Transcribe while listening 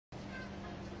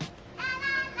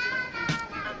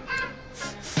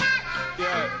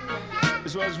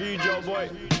This one's for you, Joe boy.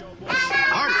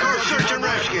 Hardcore search and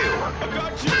rescue. I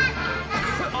got you.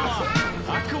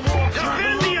 I could walk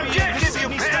Defend the objective, you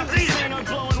pansies. I'm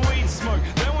blowing weed smoke.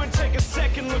 They won't take a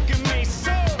second look at me.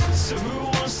 So who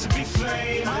wants to be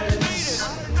famous?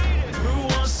 Who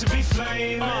wants to be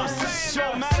famous?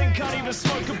 Joe Madden can't even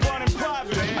smoke a blunt in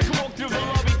private. I can walk through the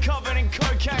lobby covered in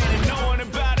cocaine and no one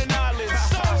about an eyelid.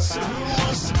 So who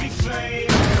wants to be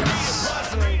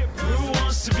famous? Who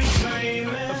wants to be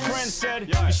famous? A friend said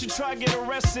you should try get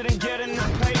arrested and get in the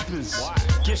papers.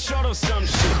 Get shot or some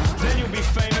shit, then you'll be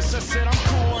famous. I said I'm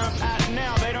cool where I'm at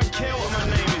now. They don't care what my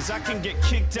name is. I can get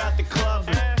kicked out the club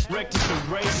and wrecked at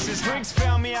the races. Riggs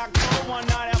found me out cold one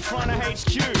night out front of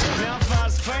HQ. Now if I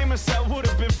was famous, I would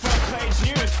have been front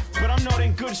page news. But I'm not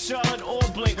in good Charlotte or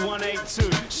Blink 182.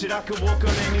 Shit, I could walk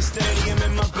on any stadium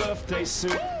in my birthday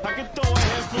suit. I could throw a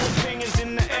handful of fingers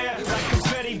in the air like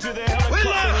confetti to the helicopter. We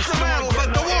lost the battle,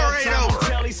 but the war ain't over.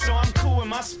 So I'm cool in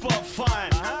my spot, fine.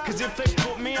 Cause if they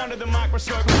put me under the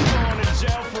microscope, I'm going to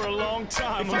jail for a long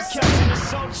time. If I'm catching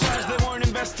assault charge, they won't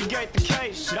investigate the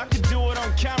case. Shit, I could do it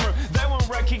on camera, they won't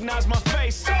recognize my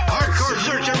face. Hardcore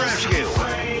search and rescue.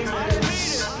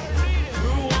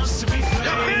 Who wants to be famous?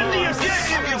 Defend the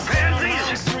objective, you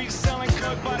pansies. Street selling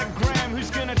coke by the gram, who's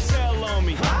gonna tell on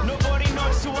me? Nobody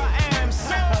knows who I am,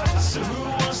 so who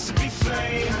wants to be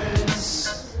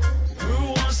famous? Who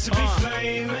wants to be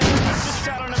famous? Just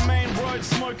out on the main road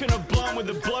smoking a blunt with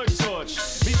a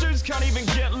blowtorch. These dudes can't even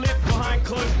get lit behind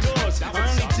closed doors. I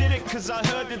only did it cause I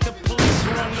heard that the police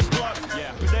were on the block.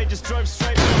 But they just drove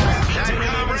straight by. Didn't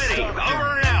even stop.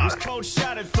 Over and out. Was cold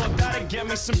shattered, thought that'd get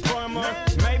me some promo.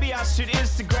 Maybe I should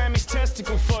Instagram his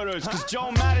testicle photos. Cause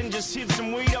Joe Madden just hid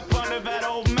some weed up under that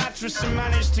old mattress and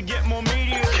managed to get more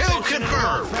media Kill attention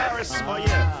confirmed. than Paris. Oh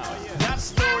yeah, that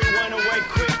story went away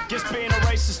quick. Guess being a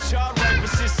racist child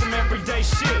rapist is some everyday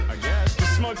shit. But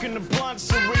smoking the blunt's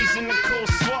a reason to call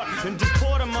SWAT and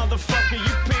deport a motherfucker.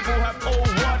 You people have all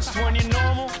watched. When you're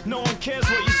normal, no one cares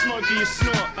what you smoke or you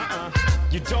snort.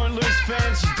 You don't lose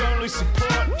fans, you don't lose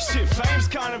support. Shit, fame's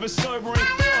kind of a sobering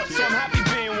thought. So I'm happy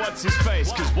being what's his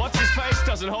face, cause what's his face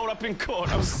doesn't hold up in court.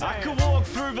 I could walk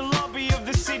through the lobby of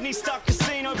the Sydney Stock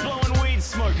Casino blowing weed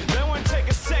smoke. They won't take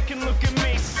a second look at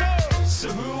me. So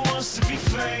who wants to be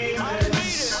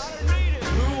famous?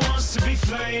 Who wants to be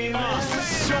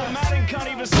famous? Joe Madden can't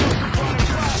even smoke a blunt in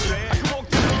private. I can walk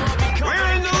through the lobby covered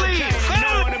We're in the lead. cocaine.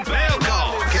 Mail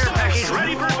call. Care package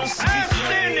ready for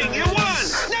outstanding. You won.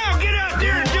 Now get out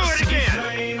there and do it again.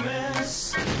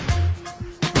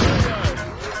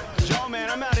 Joe, man,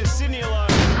 I'm out in Sydney alone.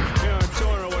 You know,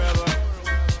 touring or whatever.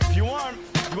 If you want,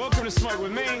 you're welcome to smoke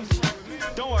with me.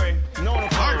 Don't worry, no one will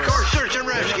follow us. Hardcore search and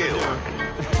rescue.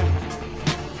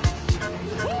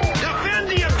 Defend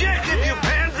the objective, you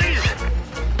pansies.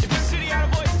 If you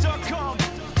cityoutervoice.com.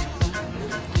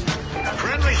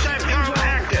 Friendly SATCOM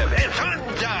active. It's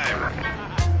hunting time.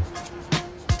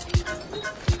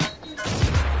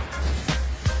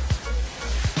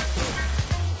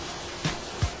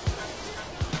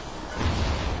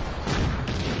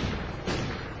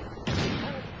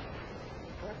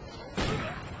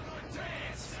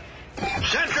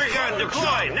 Sentry gun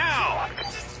deploy now.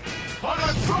 On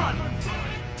the front,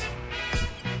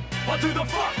 I do the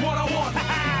fuck what I want.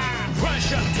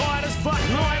 Pressure, tired as fuck,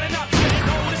 lining up. You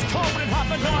know it's cold and hot,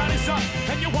 the night is up.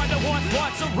 And you wonder why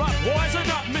fights are up. Wisen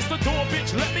up, Mr. Door,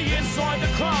 bitch, let me inside the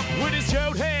club. With his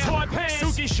gelled hair, tight pants,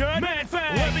 silky shirt, man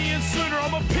fan. Let me in sooner,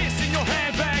 I'm a piss in your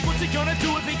handbag. What's he gonna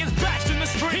do if he gets bashed in the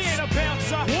street? He ain't a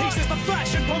bouncer, he's just a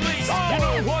fashion police. You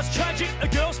know what's tragic? A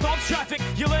girl stops traffic,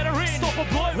 you let her in. Stop a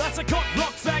blow, that's a cock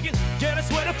block faggot. Get a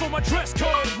sweater for my dress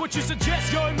code. What you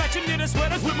suggest, yo? Matching knitted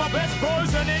sweaters with my best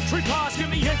bros. An entry pass, give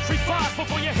me entry fast.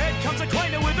 Before your head comes a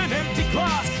cleaner with an empty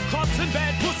glass. Clubs and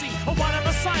bad pussy are one and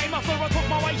the same. After I talk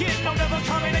my way in, I'll never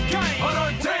come in again. I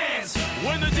don't dance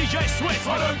when the DJ sweats.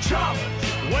 I don't jump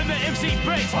when the MC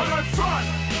beats. I don't front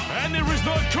and there is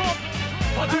no cop.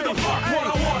 I do the fuck what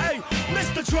I want. Hey,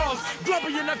 Mr. Charles,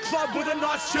 grubby in a club with a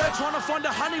nice shirt, trying to find a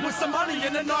honey with some money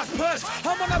in a nice purse.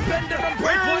 I'm on a bender and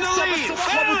break We're in the lead.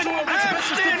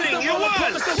 Outstanding. You won.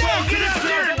 Now get out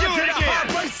there and do it again.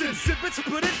 Sip it,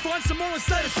 split it, find some more and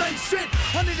say the same shit.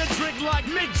 I need a drink like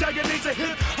Mick Jagger needs a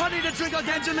hit. I need a drink like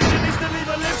Angelina needs to leave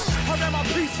her lips. I ran my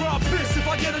piece for a piss. If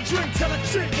I get a drink, tell a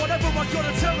chick whatever I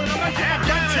gotta tell her. I make it my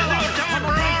Time is tell her. no time I'm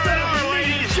a for big fan of R&R, the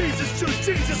ladies. Jesus juice,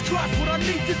 Jesus Christ, what I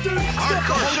need to do.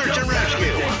 Hardcore search and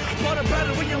rescue. What about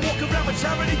it when you walk around with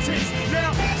charity tees?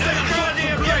 Now, Destroy the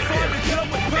objective.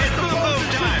 It's boom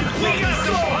time. We got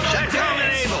the SATCOM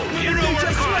enabled. You know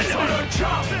we're fine.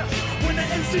 When the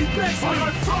MC backs me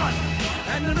on front,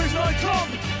 and there is no comp,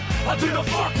 I do the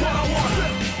fuck what I want.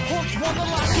 Haunts one the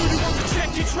last dude who wants to check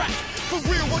your track. For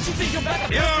real, what you think about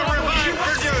the You're revived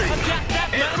for duty.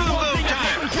 It's boom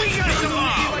time. We got the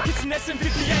ball. Like it's an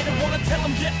SM58 and wanna tell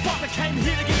them get fucked. I came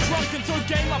here to get drunk and throw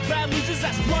game like bad losers.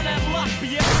 That's run out of luck. But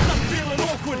yeah, I'm stuck feeling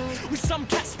awkward with some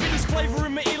cat spit his flavor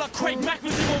in my ear like Craig Mack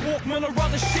was in my Walkman or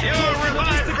other shit. You're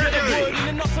revived for duty.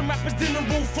 And not some rappers dinner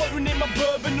all floating in my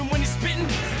bourbon, and when he's spitting,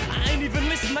 I ain't even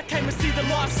listen. I came to see the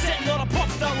live set, not a pop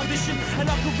star audition. And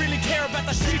I could really care about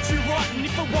the shit you write. And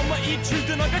if I want my ear chewed,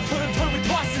 then I go toe to toe with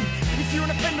Tyson. If you're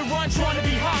an offender, I ain't trying to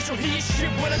be harsh. Or hear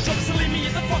shit when I drop, so leave me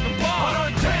at the fucking bar. I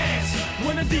don't dance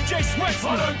when a DJ sweats.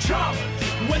 I don't jump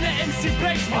when the MC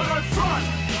begs me. I don't front,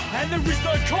 and there is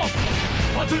no comp.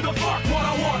 I do the fuck what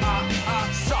I want.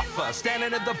 Suffer,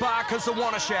 standing at the bar cause I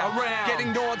wanna shout around. Get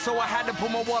ignored so I had to pull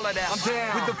my wallet out. I'm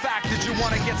down with the fact that you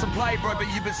wanna get some play, bro, but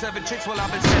you've been serving chicks while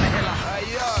I've been standing hella. Hey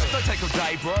yo, don't take all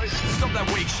day, bro. Stop that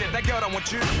weak shit, that girl don't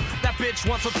want you. That bitch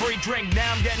wants a free drink,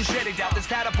 now I'm getting shitted out. This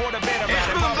catapult a bit about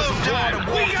it. I was abroad and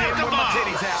walked in with my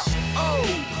titties out. Oh,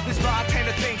 this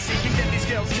bartender thinks he can get these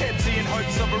girls tipsy in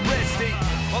hopes of arresting.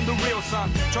 I'm the real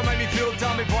son, try make me feel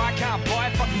dumb if I can't buy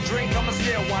a fucking drink, I'ma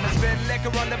steal one. I spit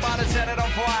liquor on the bar to set it on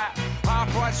fire.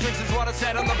 Half price drinks is what I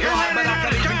said on the flight, but I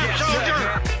can't even get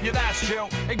served. Yeah, that's chill,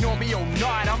 ignore me all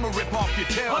night, I'ma rip off your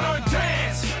tail. I don't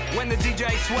dance when the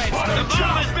DJ sweats. I don't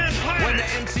jump when the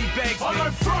MC begs me. I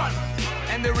don't front,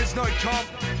 and there is no comp.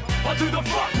 I do the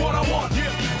fuck what I want.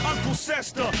 Yeah, Uncle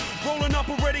Sester, rolling up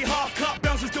already half cup.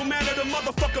 Bouncers still mad at a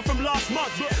motherfucker from last month.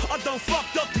 I done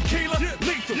fucked up tequila,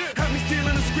 lethal. Have me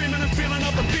stealing and screaming and feeling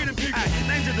up and beating people.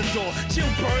 Names at the door, chill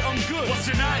bro, I'm good. What's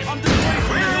your name? I'm the way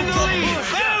from We're in the lead.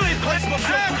 Finally, place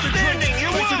myself with the outstanding. You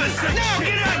won. Now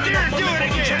get out there and do it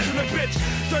again. A bitch.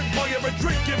 Don't buy her a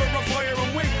drink, give her a fire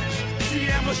and wink. See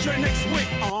you on show next week.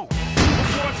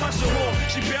 Before I touch the wall,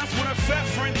 she bounced when her fat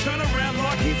friend turned around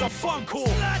like he's a phone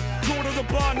call. Call to the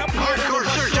bar, now hardcore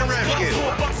search and rescue.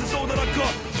 $4 is all that I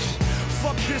got.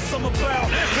 Fuck this, I'm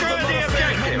about. Let's try the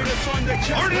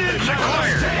objective. Ordnance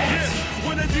acquired.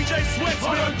 When the DJ sweats,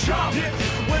 I don't jump.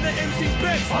 When the MC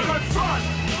begs, I don't front.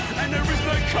 And there is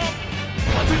no comp.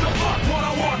 I do the fuck what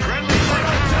I want. Friendly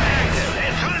active.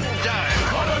 It's hunt time.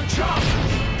 I don't jump.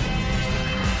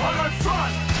 I don't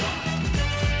front.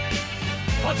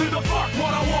 I do the fuck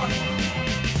what I want.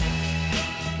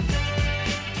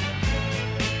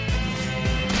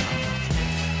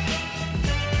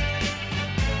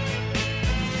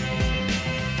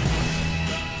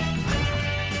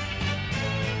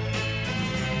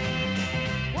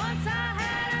 Once I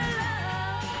had a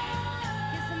love,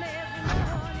 kiss him every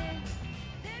morning,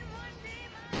 then one day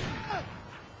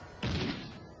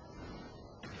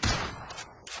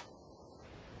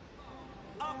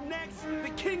Up next, the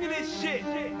king of this shit,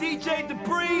 DJ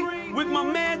Debris, with my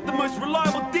man, the most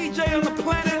reliable DJ on the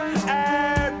planet,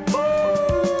 and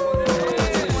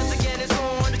Once again, it's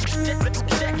on.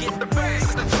 Check it, the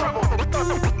bass, the trouble,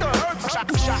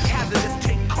 the shot hazardous,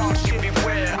 take caution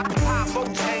everywhere. High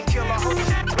vote, tank killer,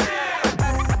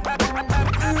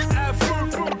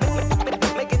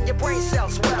 making your brain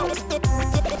cells swell. In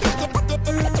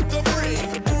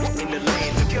the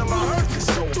lane, the killer,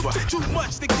 it's over. too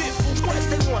much to get. Once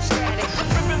they want static,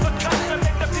 Ripping the cuts to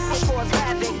make the people cause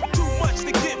havoc. too much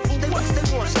to get. Once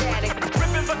they want static,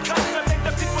 Ripping the cuts to make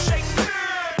the people shake.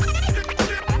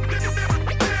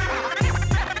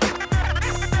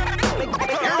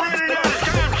 You're running out of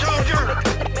time, soldier.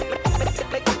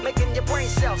 making your brain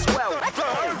cells swell.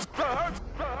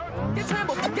 You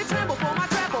tremble for my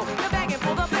treble. You're begging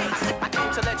for the bass. I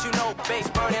came to let you know, bass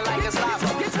burning like it's lava.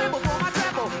 You tremble for my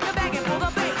treble. You're begging for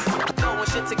the bass. Throwing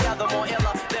shit together more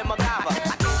iller than MacGyver.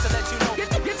 I came to let you know. You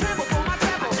tremble for my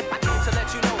treble. I came to let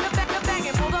you know. You're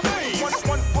begging for the bass.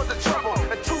 One for the trouble,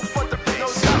 and two for the bass. No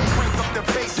doubt, crank up the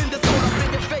bass. Then just throw up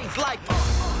in your face like,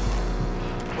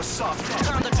 what's up?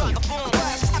 Time to drop the boom.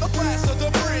 Blast of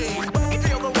debris.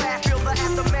 Feel the wrath, feel the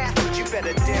aftermath. You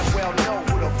better damn well know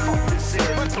who the fuck this is.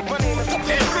 My name is It's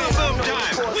boom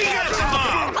time. We got the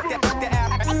ball.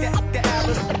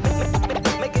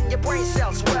 Making your brain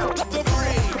cells swell.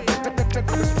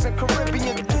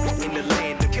 Caribbean in the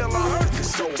land of killer.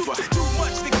 It's over. Too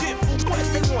much to get. Once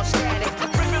they want static,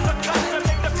 Ripping the cuts to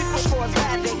make the people cause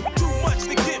havoc. too much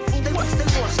to get. Once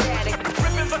they want static,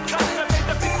 Ripping the cuts to make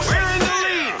the people We're in the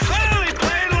lead. Finally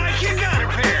playing like you got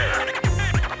it here.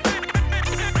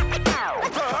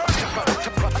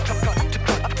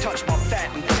 touch my fat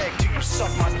and peg till you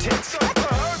suck my tits.